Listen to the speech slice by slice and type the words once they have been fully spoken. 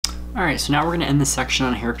All right, so now we're gonna end this section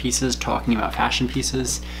on hair pieces, talking about fashion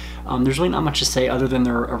pieces. There's really not much to say other than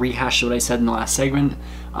they're a rehash of what I said in the last segment.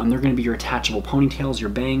 They're gonna be your attachable ponytails, your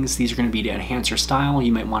bangs. These are gonna be to enhance your style.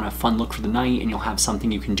 You might want a fun look for the night and you'll have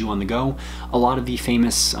something you can do on the go. A lot of the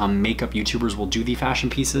famous makeup YouTubers will do the fashion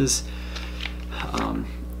pieces.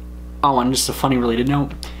 Oh, and just a funny related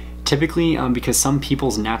note, typically because some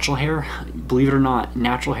people's natural hair, believe it or not,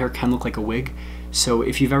 natural hair can look like a wig. So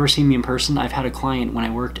if you've ever seen me in person, I've had a client when I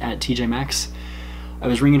worked at TJ Maxx. I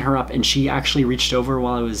was ringing her up and she actually reached over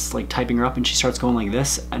while I was like typing her up and she starts going like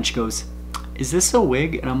this and she goes, "Is this a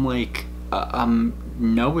wig?" And I'm like,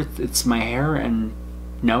 no, it's my hair, and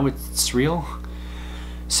no, it's real.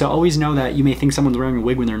 So always know that you may think someone's wearing a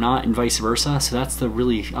wig when they're not, and vice versa. So that's the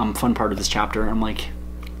really fun part of this chapter. I'm like,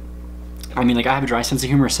 I mean, like, I have a dry sense of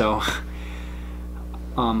humor, so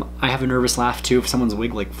I have a nervous laugh too if someone's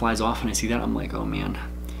wig like flies off and I see that. I'm like, oh man.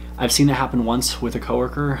 I've seen that happen once with a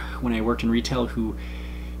coworker when I worked in retail who,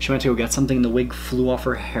 she went to go get something and the wig flew off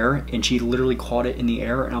her hair and she literally caught it in the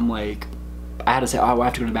air, and I'm like, I had to say, oh, I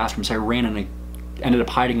have to go to the bathroom. So I ran and I ended up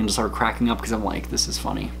hiding and just started cracking up because I'm like, this is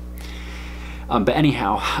funny. But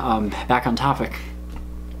anyhow, back on topic.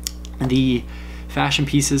 The fashion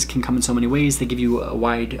pieces can come in so many ways. They give you a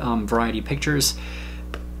wide variety of pictures.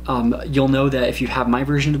 You'll know that if you have my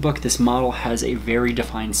version of the book, this model has a very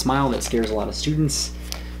defined smile that scares a lot of students.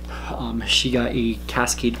 She got a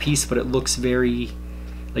cascade piece, but it looks very,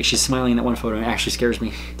 like she's smiling in that one photo, and it actually scares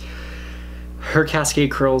me. Her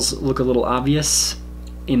cascade curls look a little obvious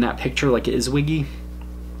in that picture, like it is wiggy.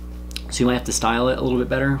 So you might have to style it a little bit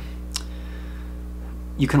better.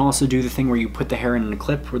 You can also do the thing where you put the hair in a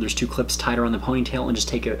clip, where there's two clips tied around the ponytail, and just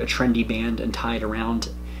take a trendy band and tie it around,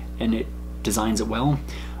 and it designs it well.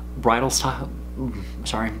 Bridal styles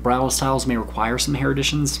may require some hair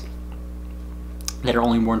additions that are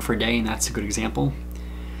only worn for a day, and that's a good example.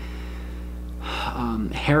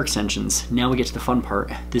 Hair extensions. Now we get to the fun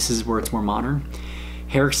part. This is where it's more modern.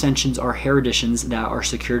 Hair extensions are hair additions that are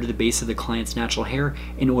secured to the base of the client's natural hair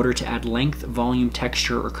in order to add length, volume,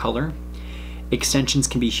 texture, or color. Extensions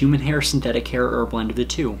can be human hair, synthetic hair, or a blend of the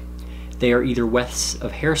two. They are either wefts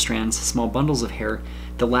of hair strands, small bundles of hair.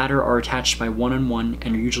 The latter are attached by one-on-one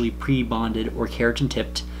and are usually pre-bonded or keratin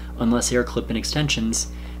tipped. Unless they are clip-in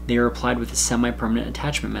extensions, they are applied with a semi-permanent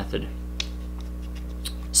attachment method.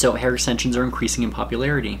 So hair extensions are increasing in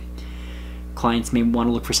popularity. Clients may want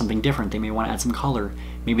to look for something different. They may want to add some color.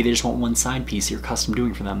 Maybe they just want one side piece you're custom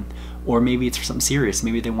doing for them. Or maybe it's for something serious.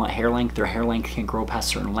 Maybe they want hair length, their hair length can't grow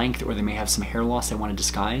past a certain length, or they may have some hair loss they want to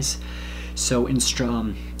disguise. So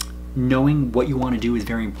knowing what you want to do is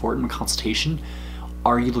very important in consultation.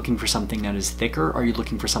 Are you looking for something that is thicker? Are you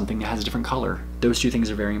looking for something that has a different color? Those two things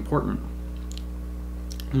are very important.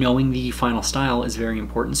 Knowing the final style is very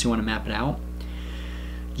important, so you want to map it out.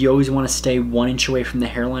 You always want to stay 1 inch away from the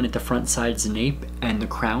hairline at the front, sides, nape, and the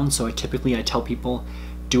crown. So I tell people,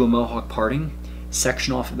 do a mohawk parting,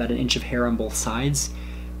 section off about 1 inch of hair on both sides,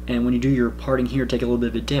 and when you do your parting here, take a little bit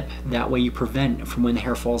of a dip. That way you prevent from when the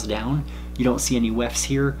hair falls down, you don't see any wefts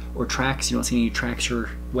here or tracks. You don't see any tracks or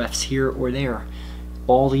wefts here or there.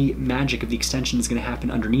 All the magic of the extension is going to happen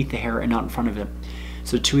underneath the hair and not in front of it.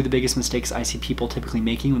 So two of the biggest mistakes I see people typically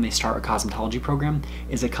making when they start a cosmetology program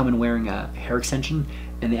is they come in wearing a hair extension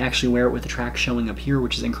and they actually wear it with the track showing up here,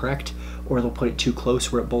 which is incorrect, or they'll put it too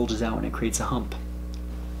close where it bulges out and it creates a hump.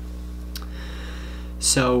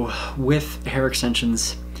 So with hair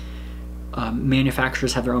extensions,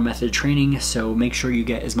 manufacturers have their own method of training, so make sure you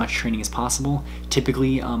get as much training as possible.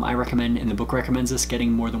 Typically, I recommend, and the book recommends this,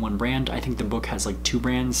 getting more than one brand. I think the book has like 2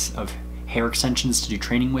 brands of hair extensions to do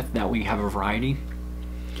training with. That way you have a variety.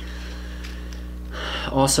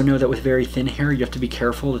 Also know that with very thin hair, you have to be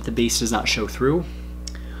careful that the base does not show through.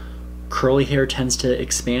 Curly hair tends to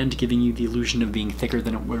expand, giving you the illusion of being thicker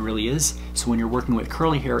than it really is. So when you're working with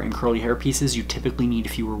curly hair and curly hair pieces, you typically need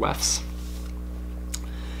fewer wefts.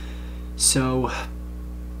 So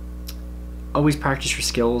always practice your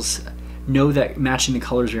skills. Know that matching the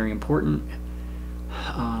color is very important.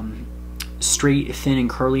 Straight, thin, and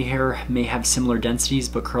curly hair may have similar densities,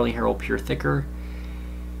 but curly hair will appear thicker.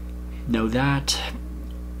 Know that.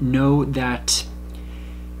 Know that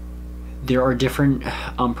there are different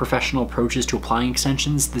professional approaches to applying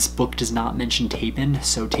extensions. This book does not mention tape-in,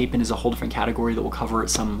 so tape-in is a whole different category that we'll cover at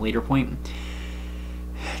some later point.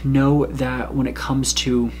 Know that when it comes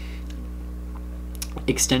to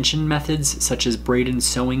extension methods such as braid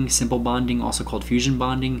sewing, simple bonding, also called fusion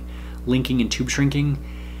bonding, linking, and tube shrinking,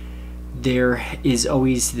 there is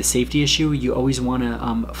always the safety issue. You always want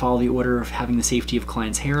to follow the order of having the safety of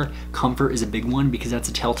client's hair. Comfort is a big one because that's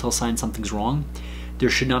a telltale sign something's wrong. There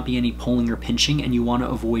should not be any pulling or pinching, and you want to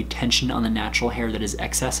avoid tension on the natural hair that is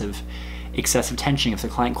excessive. Excessive tension, if the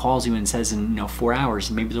client calls you and says in 4 hours,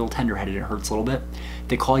 maybe they're a little tender-headed, it hurts a little bit,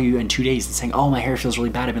 they call you in 2 days and saying, oh, my hair feels really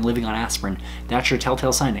bad, I've been living on aspirin, that's your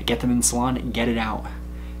telltale sign. Get them in the salon, get it out,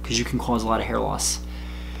 because you can cause a lot of hair loss.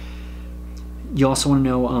 You also want to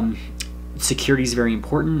know security is very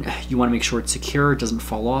important. You want to make sure it's secure, it doesn't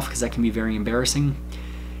fall off, because that can be very embarrassing.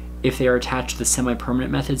 If they are attached to the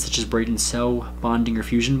semi-permanent methods such as braid and sew, bonding, or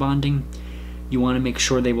fusion bonding, you want to make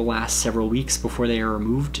sure they will last several weeks before they are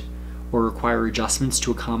removed or require adjustments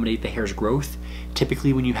to accommodate the hair's growth.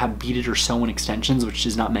 Typically when you have beaded or sewn extensions, which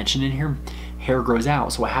is not mentioned in here, hair grows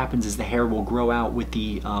out. So what happens is the hair will grow out with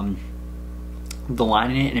the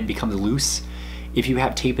line in it and it becomes loose. If you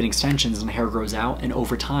have tape and extensions and the hair grows out, and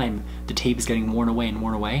over time the tape is getting worn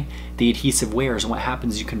away, the adhesive wears, and what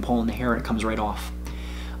happens is you can pull in the hair and it comes right off.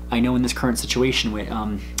 I know in this current situation with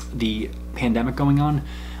the pandemic going on,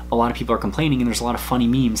 a lot of people are complaining, and there's a lot of funny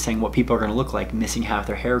memes saying what people are going to look like, missing half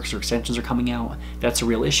their hair because their extensions are coming out. That's a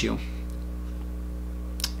real issue.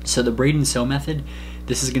 So the braid and sew method,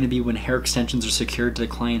 this is going to be when hair extensions are secured to the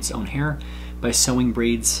client's own hair by sewing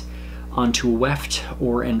braids onto a weft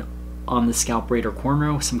or on the scalp braid or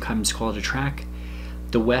cornrow, sometimes called a track.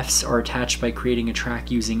 The wefts are attached by creating a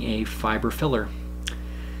track using a fiber filler.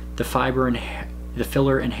 The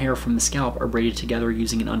filler and hair from the scalp are braided together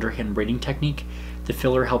using an underhand braiding technique. The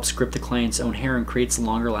filler helps grip the client's own hair and creates a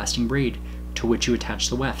longer lasting braid, to which you attach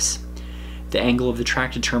the wefts. The angle of the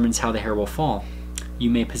track determines how the hair will fall. You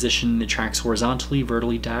may position the tracks horizontally,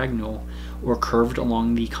 vertically, diagonal, or curved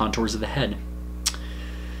along the contours of the head.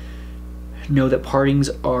 Know that partings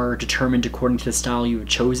are determined according to the style you have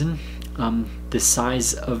chosen. The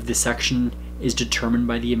size of the section is determined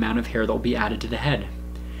by the amount of hair that will be added to the head.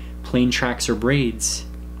 Plan the tracks or braids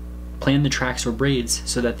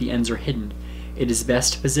so that the ends are hidden. It is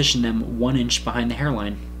best to position them 1 inch behind the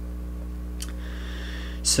hairline.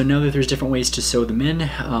 So know that there's different ways to sew them in.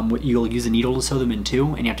 You'll use a needle to sew them in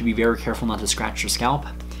too, and you have to be very careful not to scratch your scalp.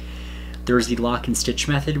 There's the lock and stitch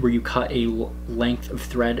method, where you cut a length of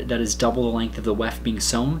thread that is double the length of the weft being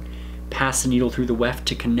sewn, pass the needle through the weft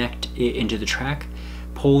to connect it into the track,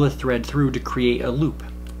 pull the thread through to create a loop,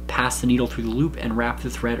 pass the needle through the loop and wrap the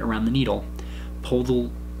thread around the needle, pull the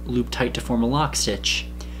loop tight to form a lock stitch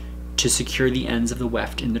to secure the ends of the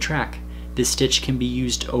weft in the track. This stitch can be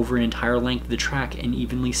used over an entire length of the track in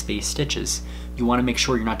evenly spaced stitches. You want to make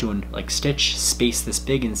sure you're not doing like stitch, space this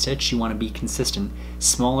big and stitch. You want to be consistent.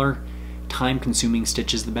 Smaller, time-consuming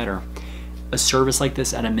stitches the better. A service like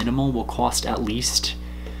this at a minimal will cost at least,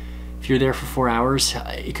 if you're there for 4 hours,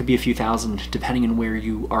 it could be a few thousand depending on where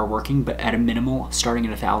you are working, but at a minimal, starting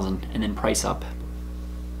at $1,000 and then price up.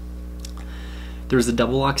 There's the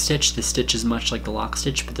double lock stitch. The stitch is much like the lock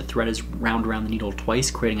stitch, but the thread is wound around the needle twice,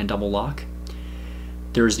 creating a double lock.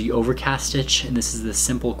 There's the overcast stitch, and this is the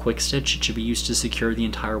simple quick stitch. It should be used to secure the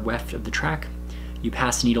entire weft of the track. You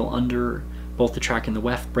pass the needle under both the track and the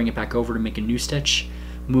weft, bring it back over to make a new stitch.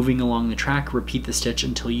 Moving along the track, repeat the stitch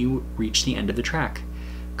until you reach the end of the track.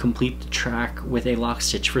 Complete the track with a lock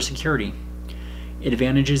stitch for security.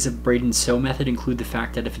 Advantages of braid and sew method include the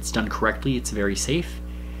fact that if it's done correctly, it's very safe.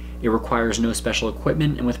 It requires no special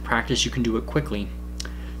equipment, and with practice you can do it quickly.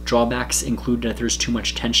 Drawbacks include that if there's too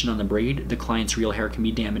much tension on the braid, the client's real hair can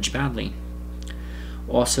be damaged badly.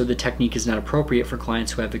 Also, the technique is not appropriate for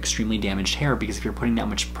clients who have extremely damaged hair, because if you're putting that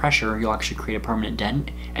much pressure, you'll actually create a permanent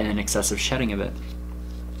dent and then excessive shedding of it.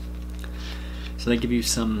 So they give you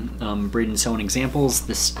some braid and sewn examples.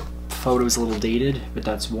 This photo is a little dated, but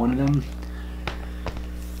that's one of them.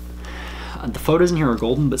 The photos in here are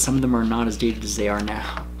golden, but some of them are not as dated as they are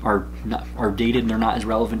now. Are dated and they're not as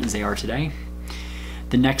relevant as they are today.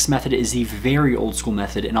 The next method is the very old school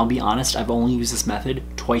method, and I'll be honest, I've only used this method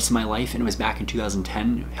twice in my life, and it was back in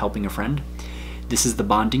 2010 helping a friend. This is the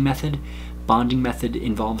bonding method. Bonding method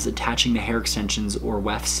involves attaching the hair extensions or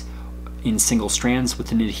wefts in single strands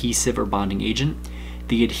with an adhesive or bonding agent.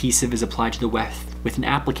 The adhesive is applied to the weft with an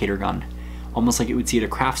applicator gun, almost like you would see at a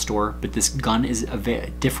craft store, but this gun is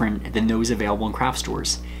different than those available in craft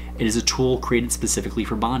stores. It is a tool created specifically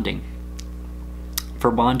for bonding.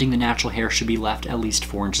 For bonding, the natural hair should be left at least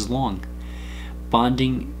 4 inches long.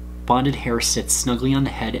 Bonded hair sits snugly on the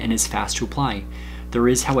head and is fast to apply. There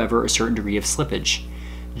is, however, a certain degree of slippage.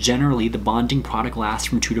 Generally, the bonding product lasts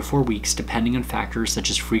from 2 to 4 weeks, depending on factors such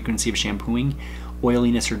as frequency of shampooing,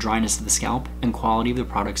 oiliness or dryness of the scalp, and quality of the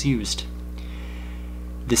products used.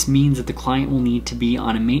 This means that the client will need to be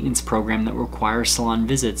on a maintenance program that requires salon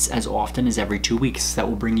visits as often as every 2 weeks. That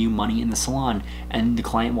will bring you money in the salon, and the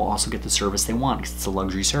client will also get the service they want because it's a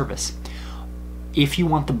luxury service. If you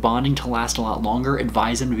want the bonding to last a lot longer,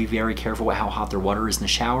 advise them to be very careful with how hot their water is in the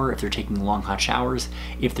shower, if they're taking long hot showers,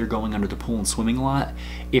 if they're going under the pool and swimming a lot.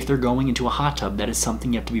 If they're going into a hot tub, that is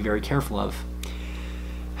something you have to be very careful of.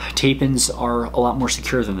 Tape-ins are a lot more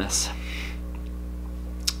secure than this.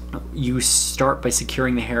 You start by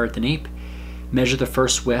securing the hair at the nape. Measure the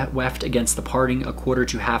first weft against the parting 1/4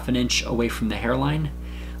 to 1/2 inch away from the hairline.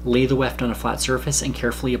 Lay the weft on a flat surface and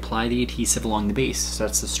carefully apply the adhesive along the base. So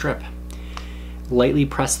that's the strip. Lightly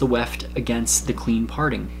press the weft against the clean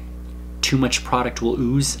parting. Too much product will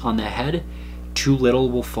ooze on the head, too little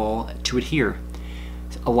will fall to adhere.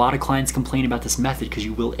 A lot of clients complain about this method because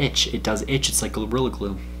you will itch. It does itch, it's like Gorilla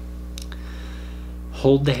Glue.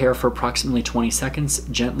 Hold the hair for approximately 20 seconds,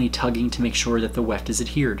 gently tugging to make sure that the weft is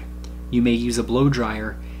adhered. You may use a blow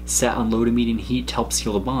dryer set on low to medium heat to help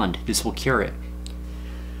seal the bond. This will cure it.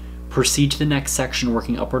 Proceed to the next section,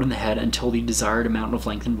 working upward on the head until the desired amount of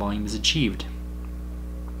length and volume is achieved.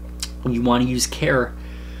 You want to use care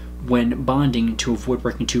when bonding to avoid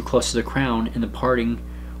working too close to the crown and the parting,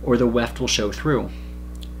 or the weft will show through.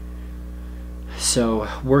 So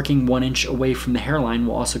working 1 inch away from the hairline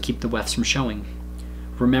will also keep the wefts from showing.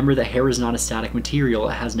 Remember that hair is not a static material,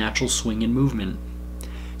 it has natural swing and movement.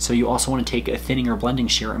 So you also want to take a thinning or blending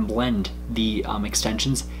shear and blend the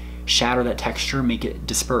extensions, shatter that texture, make it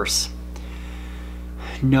disperse.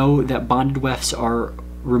 Know that bonded wefts are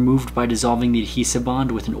removed by dissolving the adhesive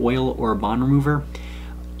bond with an oil or a bond remover.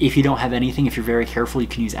 If you don't have anything, if you're very careful, you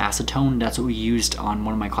can use acetone. That's what we used on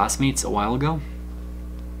one of my classmates a while ago.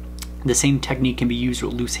 The same technique can be used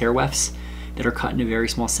with loose hair wefts that are cut in a very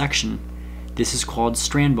small section. This is called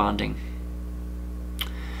strand bonding.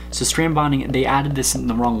 So strand bonding, they added this in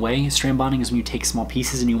the wrong way. Strand bonding is when you take small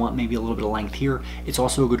pieces and you want maybe a little bit of length here. It's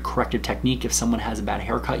also a good corrective technique. If someone has a bad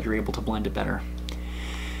haircut, you're able to blend it better.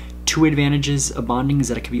 Two advantages of bonding is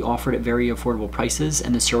that it can be offered at very affordable prices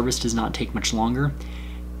and the service does not take much longer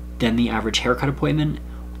than the average haircut appointment.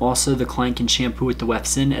 Also, the client can shampoo with the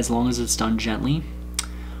wefts in as long as it's done gently.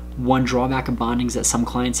 One drawback of bonding is that some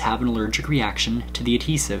clients have an allergic reaction to the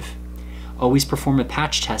adhesive. Always perform a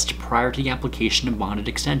patch test prior to the application of bonded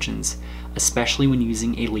extensions, especially when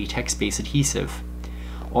using a latex-based adhesive.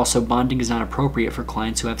 Also, bonding is not appropriate for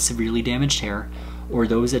clients who have severely damaged hair or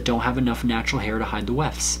those that don't have enough natural hair to hide the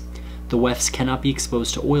wefts. The wefts cannot be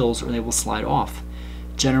exposed to oils or they will slide off.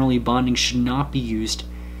 Generally, bonding should not be used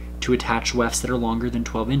to attach wefts that are longer than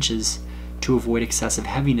 12 inches to avoid excessive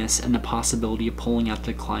heaviness and the possibility of pulling out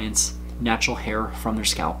the client's natural hair from their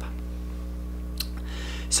scalp.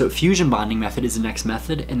 So fusion bonding method is the next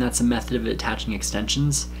method, and that's a method of attaching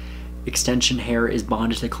extensions. Extension hair is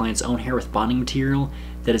bonded to the client's own hair with bonding material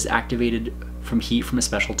that is activated from heat from a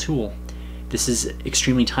special tool. This is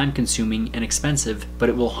extremely time consuming and expensive, but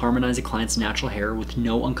it will harmonize a client's natural hair with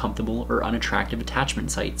no uncomfortable or unattractive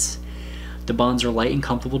attachment sites. The bonds are light and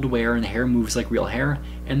comfortable to wear, and the hair moves like real hair,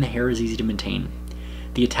 and the hair is easy to maintain.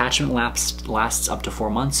 The attachment lasts up to 4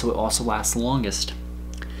 months, so it also lasts the longest.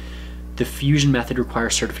 The fusion method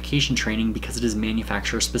requires certification training because it is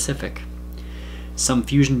manufacturer specific. Some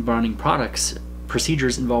fusion bonding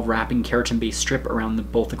procedures involve wrapping keratin-based strip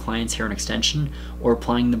around both the client's hair and extension, or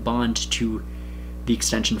applying the bond to the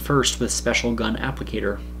extension first with a special gun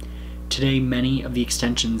applicator. Today, many of the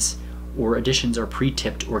extensions or additions are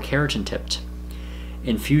pre-tipped or keratin tipped.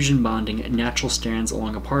 In fusion bonding, natural strands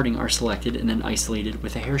along a parting are selected and then isolated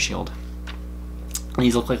with a hair shield.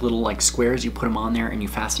 These look like little squares. You put them on there and you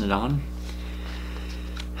fasten it on.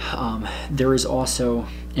 There is also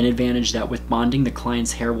an advantage that with bonding, the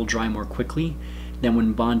client's hair will dry more quickly than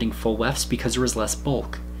when bonding full wefts because there is less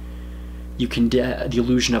bulk. You can the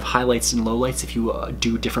illusion of highlights and lowlights. If you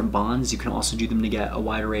do different bonds, you can also do them to get a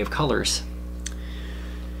wide array of colors.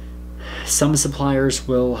 Some suppliers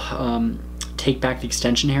will take back the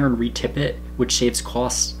extension hair and re-tip it, which saves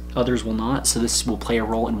costs. Others will not, so this will play a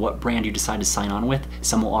role in what brand you decide to sign on with.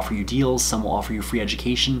 Some will offer you deals, some will offer you free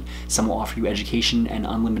education, some will offer you education and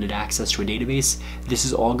unlimited access to a database. This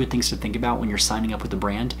is all good things to think about when you're signing up with a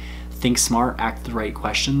brand. Think smart, ask the right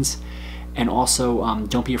questions, and also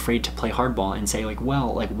don't be afraid to play hardball and say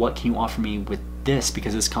what can you offer me with this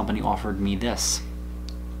because this company offered me this.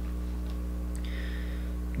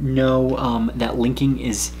 Know that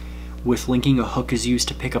with linking, a hook is used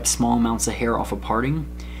to pick up small amounts of hair off a parting.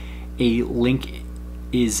 A link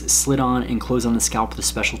is slid on and closed on the scalp with a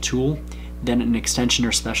special tool. Then an extension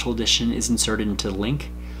or special addition is inserted into the link.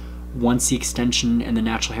 Once the extension and the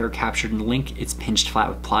natural hair are captured in the link, it's pinched flat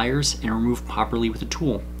with pliers and removed properly with a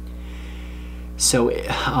tool. So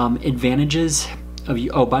advantages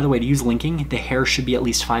of by the way, to use linking, the hair should be at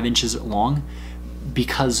least 5 inches long.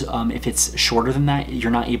 because if it's shorter than that,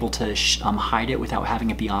 you're not able to hide it without having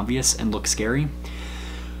it be obvious and look scary.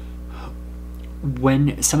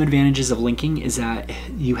 When some advantages of linking is that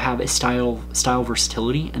you have a style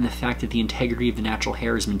versatility and the fact that the integrity of the natural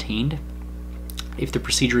hair is maintained if the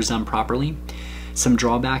procedure is done properly. Some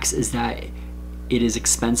drawbacks is that it is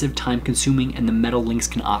expensive, time consuming, and the metal links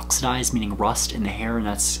can oxidize, meaning rust in the hair, and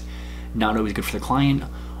that's not always good for the client.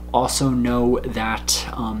 Also know that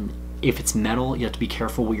if it's metal, you have to be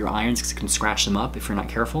careful with your irons because it can scratch them up if you're not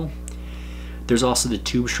careful. There's also the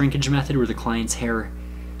tube shrinkage method where the client's hair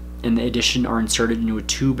and the addition are inserted into a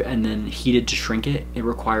tube and then heated to shrink it. It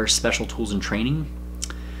requires special tools and training.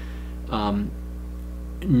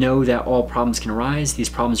 Know that all problems can arise. These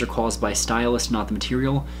problems are caused by stylist, not the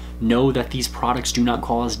material. Know that these products do not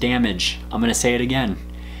cause damage. I'm going to say it again.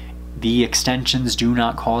 The extensions do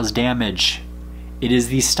not cause damage. It is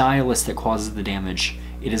the stylist that causes the damage.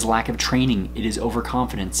 It is lack of training. It is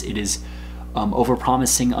overconfidence. It is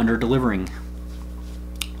overpromising, under-delivering.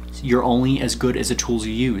 You're only as good as the tools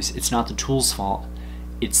you use. It's not the tool's fault.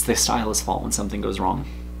 It's the stylist's fault when something goes wrong.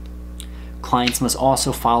 Clients must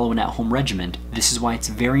also follow an at-home regimen. This is why it's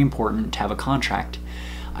very important to have a contract.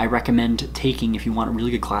 I recommend taking, if you want a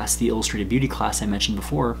really good class, the Illustrated Beauty class I mentioned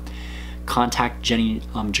before. Contact Jenny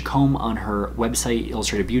Jacome on her website,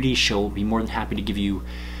 Illustrated Beauty. She'll be more than happy to give you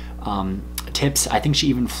tips. I think she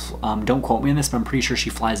even, don't quote me on this, but I'm pretty sure she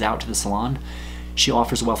flies out to the salon. She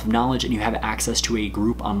offers a wealth of knowledge, and you have access to a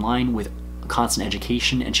group online with constant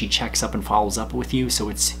education, and she checks up and follows up with you, so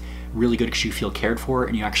it's really good because you feel cared for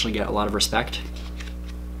and you actually get a lot of respect.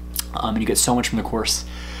 And you get so much from the course.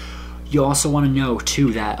 You also want to know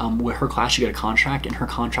too that with her class you get a contract, and her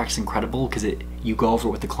contract is incredible because you go over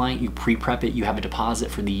it with the client, you pre-prep it, you have a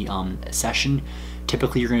deposit for the session.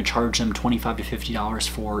 Typically you're going to charge them $25 to $50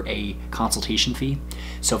 for a consultation fee.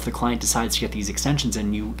 So if the client decides to get these extensions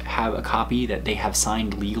and you have a copy that they have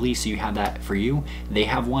signed legally, so you have that for you, they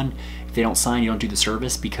have one. If they don't sign, you don't do the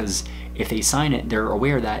service, because if they sign it, they're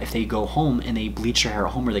aware that if they go home and they bleach their hair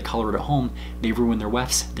at home or they color it at home, they ruin their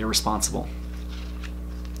wefts, they're responsible.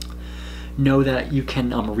 Know that you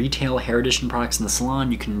can retail hair addition products in the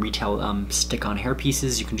salon, you can retail stick-on hair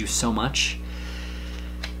pieces, you can do so much.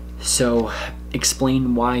 So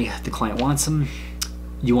explain why the client wants them.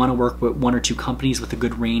 You want to work with 1 or 2 companies with a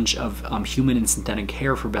good range of human and synthetic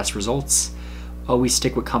hair for best results. Always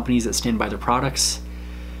stick with companies that stand by their products.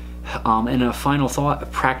 And a final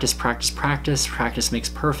thought, practice, practice, practice. Practice makes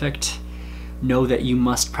perfect. Know that you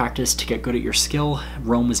must practice to get good at your skill.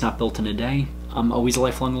 Rome is not built in a day. I'm always a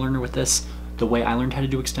lifelong learner with this. The way I learned how to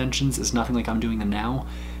do extensions is nothing like I'm doing them now.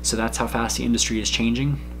 So that's how fast the industry is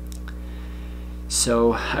changing.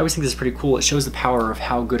 So I always think this is pretty cool. It shows the power of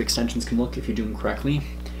how good extensions can look if you do them correctly.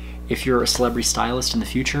 If you're a celebrity stylist in the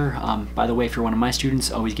future, by the way, if you're one of my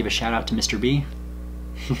students, always give a shout out to Mr. B.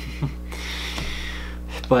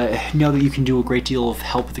 But know that you can do a great deal of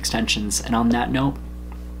help with extensions. And on that note,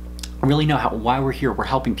 really know why we're here. We're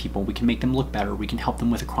helping people. We can make them look better. We can help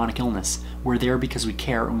them with a chronic illness. We're there because we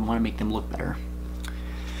care and we want to make them look better.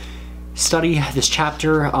 Study this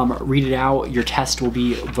chapter, read it out. Your test will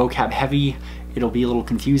be vocab heavy. It'll be a little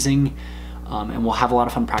confusing, and we'll have a lot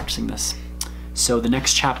of fun practicing this. So the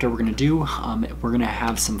next chapter we're going to do, we're going to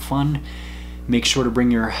have some fun. Make sure to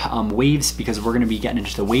bring your waves, because we're going to be getting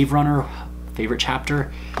into the wave runner, favorite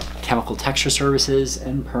chapter, chemical texture services,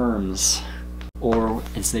 and perms, or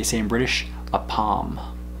as they say in British, a palm.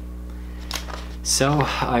 So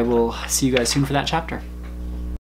I will see you guys soon for that chapter.